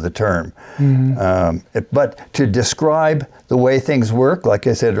misapplication of the term. But to describe the way things work, like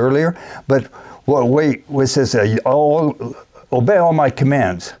I said earlier, but it says, obey all my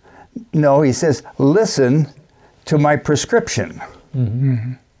commands. No, he says, listen to my prescription.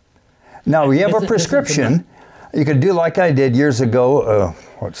 Now, you have a prescription. You can do like I did years ago,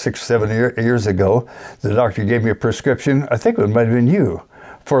 6 or 7 years ago. The doctor gave me a prescription, I think it might have been you,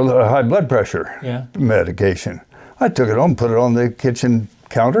 for high blood pressure medication. I took it home, put it on the kitchen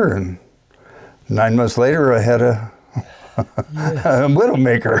counter, and 9 months later I had a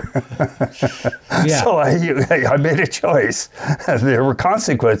widowmaker. So I made a choice. There were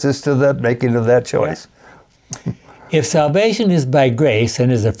consequences to the making of that choice. If salvation is by grace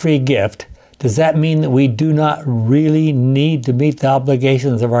and is a free gift, does that mean that we do not really need to meet the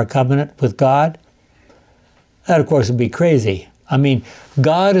obligations of our covenant with God? That, of course, would be crazy. I mean,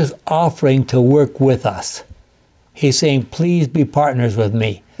 God is offering to work with us. He's saying, please be partners with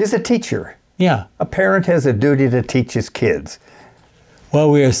me. He's a teacher. Yeah. A parent has a duty to teach his kids.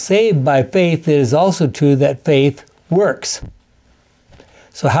 Well, we are saved by faith. It is also true that faith works.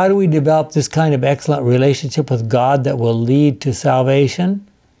 So how do we develop this kind of excellent relationship with God that will lead to salvation?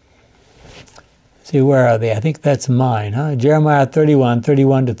 See, where are they? I think that's mine, huh? Jeremiah 31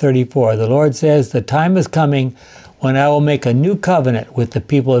 to 34. The Lord says, the time is coming when I will make a new covenant with the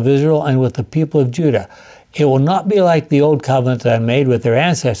people of Israel and with the people of Judah. It will not be like the old covenant that I made with their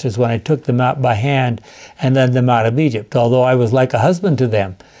ancestors when I took them out by hand and led them out of Egypt. Although I was like a husband to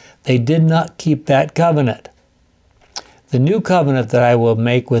them, they did not keep that covenant. The new covenant that I will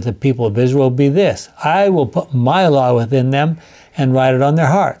make with the people of Israel will be this. I will put my law within them and write it on their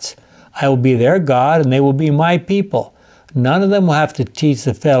hearts. I will be their God, and they will be my people. None of them will have to teach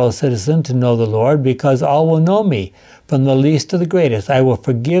the fellow citizen to know the Lord, because all will know me, from the least to the greatest. I will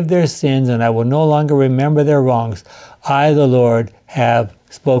forgive their sins, and I will no longer remember their wrongs. I, the Lord, have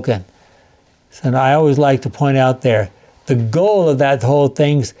spoken. And I always like to point out there, the goal of that whole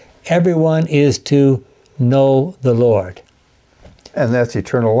thing, everyone is to know the Lord. And that's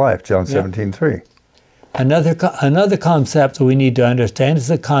eternal life, John 17:3. Another concept that we need to understand is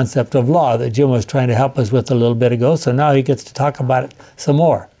the concept of law that Jim was trying to help us with a little bit ago, so now he gets to talk about it some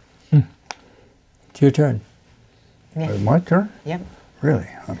more. It's your turn. My turn? Yep. Really?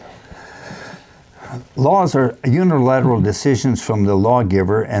 Laws are unilateral decisions from the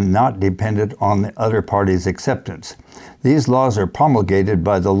lawgiver and not dependent on the other party's acceptance. These laws are promulgated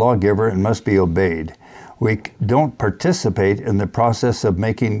by the lawgiver and must be obeyed. We don't participate in the process of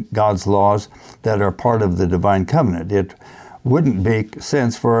making God's laws that are part of the divine covenant. It wouldn't make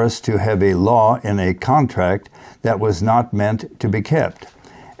sense for us to have a law in a contract that was not meant to be kept.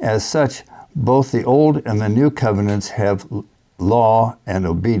 As such, both the old and the new covenants have law and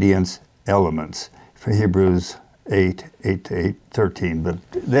obedience elements. For Hebrews 8:13, but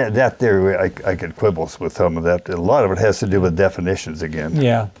that there I could quibble with some of that. A lot of it has to do with definitions again.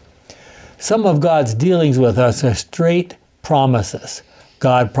 Yeah. Some of God's dealings with us are straight promises.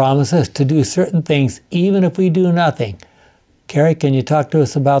 God promises to do certain things even if we do nothing. Carrie, can you talk to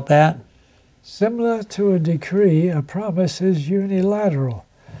us about that? Similar to a decree, a promise is unilateral.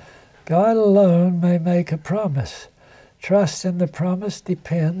 God alone may make a promise. Trust in the promise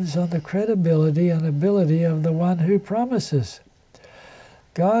depends on the credibility and ability of the one who promises.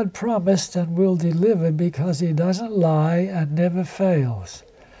 God promised and will deliver because he doesn't lie and never fails.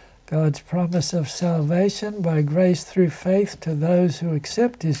 God's promise of salvation by grace through faith to those who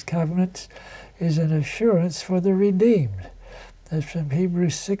accept his covenants is an assurance for the redeemed. That's from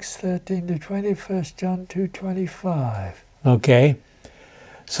Hebrews 6:13 to 20, 1 John 2:25. Okay.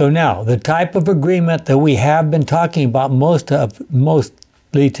 So now, the type of agreement that we have been talking about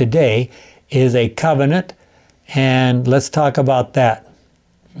mostly today is a covenant, and let's talk about that.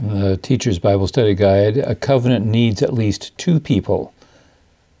 In the Teacher's Bible Study Guide, a covenant needs at least two people,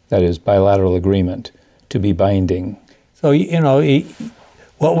 that is, bilateral agreement, to be binding. So,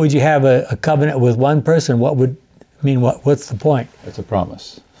 what would you have a covenant with one person? What's the point? That's a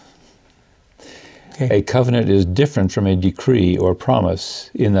promise. Okay. A covenant is different from a decree or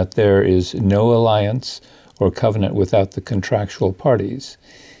promise in that there is no alliance or covenant without the contractual parties.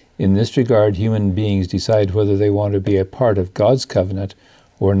 In this regard, human beings decide whether they want to be a part of God's covenant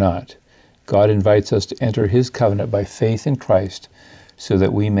or not. God invites us to enter his covenant by faith in Christ so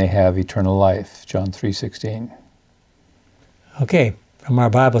that we may have eternal life. John 3:16. Okay, from our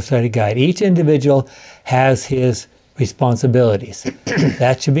Bible study guide. Each individual has his responsibilities.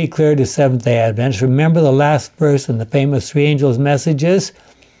 That should be clear to Seventh-day Adventists. Remember the last verse in the famous three angels' messages?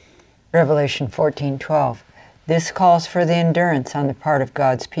 Revelation 14:12. This calls for the endurance on the part of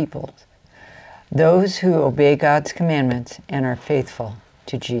God's people, those who obey God's commandments and are faithful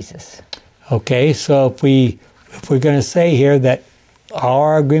to Jesus. Okay, so if we're going to say here that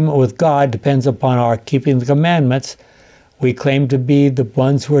our agreement with God depends upon our keeping the commandments, we claim to be the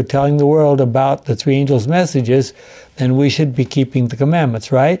ones who are telling the world about the three angels' messages, then we should be keeping the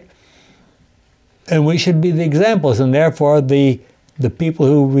commandments, right? And we should be the examples, and therefore the people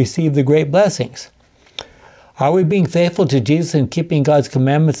who receive the great blessings. Are we being faithful to Jesus and keeping God's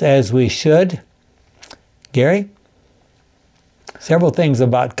commandments as we should? Gary? Several things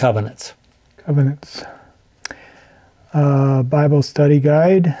about covenants. Covenants. Bible Study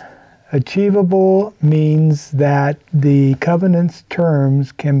Guide. Achievable means that the covenant's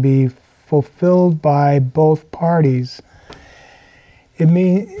terms can be fulfilled by both parties.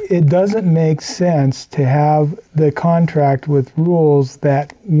 It doesn't make sense to have the contract with rules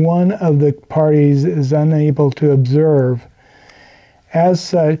that one of the parties is unable to observe. As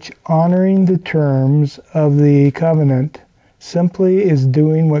such, honoring the terms of the covenant simply is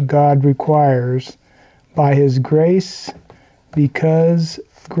doing what God requires by his grace, because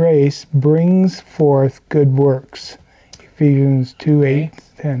grace brings forth good works. Ephesians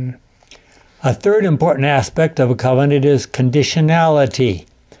 2:8-10. A third important aspect of a covenant is conditionality.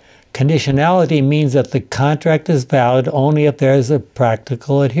 Conditionality means that the contract is valid only if there is a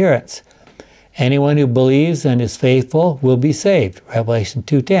practical adherence. Anyone who believes and is faithful will be saved, Revelation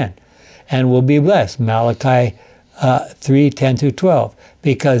 2:10, and will be blessed, Malachi 3:10-12,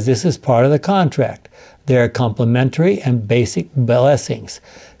 because this is part of the contract. They are complementary and basic blessings.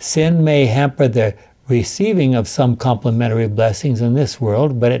 Sin may hamper the receiving of some complementary blessings in this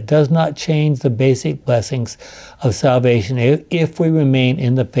world, but it does not change the basic blessings of salvation if we remain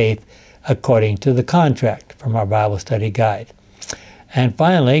in the faith according to the contract, from our Bible Study Guide. And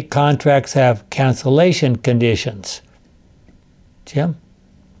finally, contracts have cancellation conditions. Jim?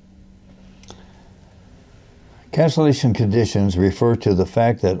 Cancellation conditions refer to the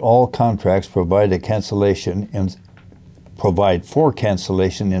fact that all contracts provide for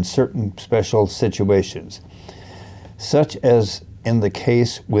cancellation in certain special situations, such as in the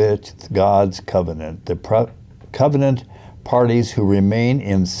case with God's covenant. The covenant parties who remain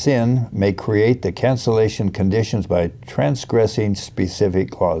in sin may create the cancellation conditions by transgressing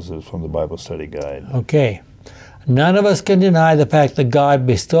specific clauses, from the Bible Study Guide. Okay. None of us can deny the fact that God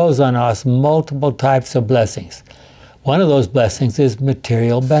bestows on us multiple types of blessings. One of those blessings is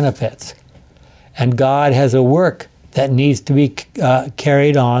material benefits. And God has a work that needs to be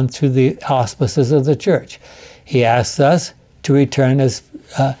carried on through the auspices of the church. He asks us to return as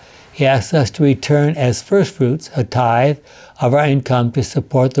first fruits, a tithe of our income, to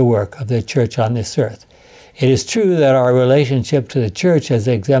support the work of the church on this earth. It is true that our relationship to the church, as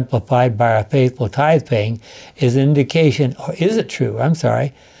exemplified by our faithful tithe paying, is an indication, or is it true,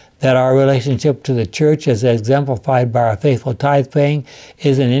 that our relationship to the church, as exemplified by our faithful tithe paying,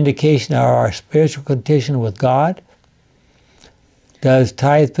 is an indication of our spiritual condition with God? Does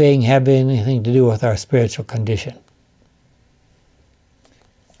tithe paying have anything to do with our spiritual condition?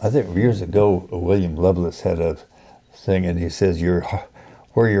 I think years ago, William Lovelace had a thing, and he says,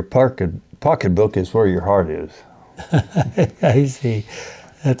 where your pocketbook is where your heart is. I see.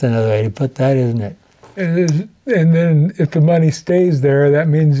 That's another way to put that, isn't it? And then if the money stays there, that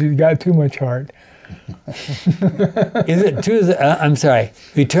means you got too much heart. Is it true that,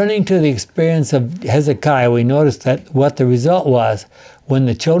 returning to the experience of Hezekiah, we noticed that what the result was when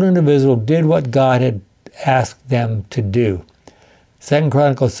the children of Israel did what God had asked them to do. 2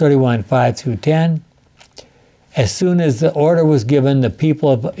 Chronicles 31:5-10. As soon as the order was given, the people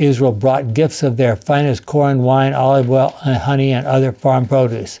of Israel brought gifts of their finest corn, wine, olive oil, and honey, and other farm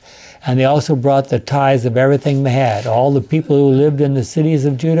produce. And they also brought the tithes of everything they had. All the people who lived in the cities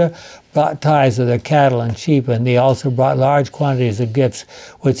of Judah brought tithes of their cattle and sheep, and they also brought large quantities of gifts,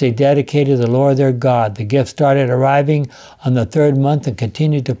 which they dedicated to the Lord their God. The gifts started arriving on the 3rd month and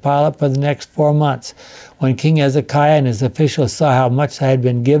continued to pile up for the next 4 months. When King Hezekiah and his officials saw how much they had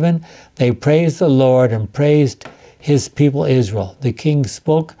been given, they praised the Lord and praised his people Israel. The king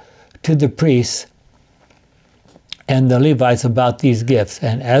spoke to the priests and the Levites about these gifts.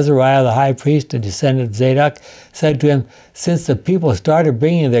 And Azariah the high priest, a descendant of Zadok, said to him, "Since the people started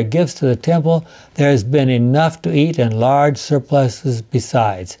bringing their gifts to the temple, there has been enough to eat and large surpluses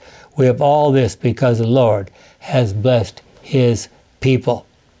besides. We have all this because the Lord has blessed his people."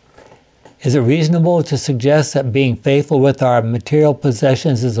 Is it reasonable to suggest that being faithful with our material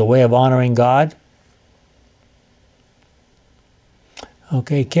possessions is a way of honoring God?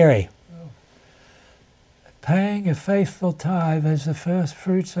 Okay, Carrie. Paying a faithful tithe as the first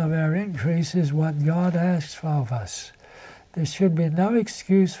fruits of our increase is what God asks of us. There should be no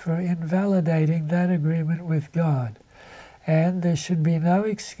excuse for invalidating that agreement with God, and there should be no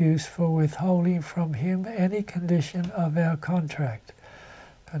excuse for withholding from Him any condition of our contract.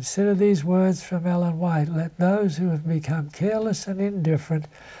 Consider these words from Ellen White: "Let those who have become careless and indifferent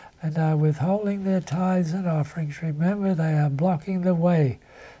and are withholding their tithes and offerings remember they are blocking the way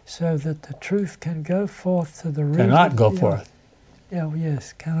so that the truth can go forth to the reader." Cannot go forth.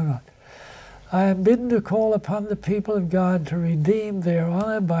 Yes, cannot. "I am bidden to call upon the people of God to redeem their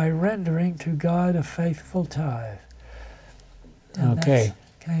honor by rendering to God a faithful tithe." And Okay.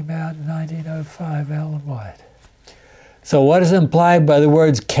 that came out in 1905, Ellen White. So what is implied by the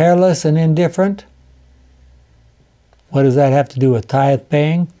words careless and indifferent? What does that have to do with tithe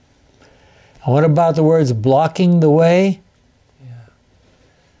paying? And what about the words blocking the way?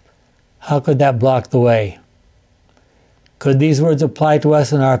 How could that block the way? Could these words apply to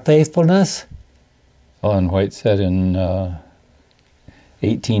us in our faithfulness? Ellen White said in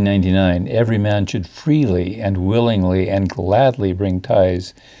 1899, "Every man should freely and willingly and gladly bring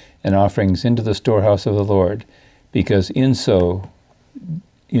tithes and offerings into the storehouse of the Lord, because in so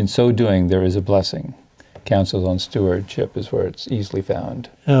doing there is a blessing." Counsels on Stewardship is where it's easily found.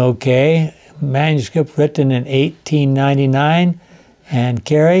 Okay, manuscript written in 1899. And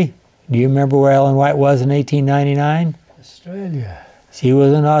Carrie, do you remember where Ellen White was in 1899? Australia. She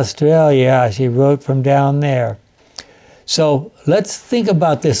was in Australia. She wrote from down there. So let's think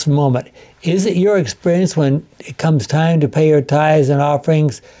about this moment. Is it your experience when it comes time to pay your tithes and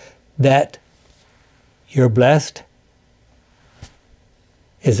offerings that you're blessed?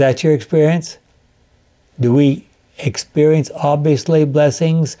 Is that your experience? Do we experience obviously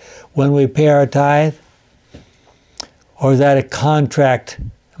blessings when we pay our tithe? Or is that a contract?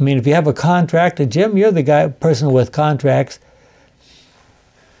 I mean, if you have a contract, Jim, you're the person with contracts.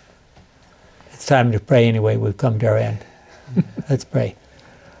 It's time to pray anyway. We've come to our end. Let's pray.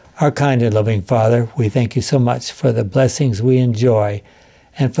 Our kind and loving Father, we thank you so much for the blessings we enjoy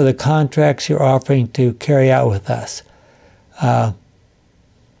and for the contracts you're offering to carry out with us.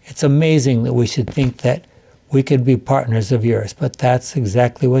 It's amazing that we should think that we could be partners of yours, but that's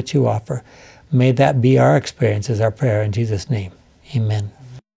exactly what you offer. May that be our experience, is our prayer in Jesus' name. Amen.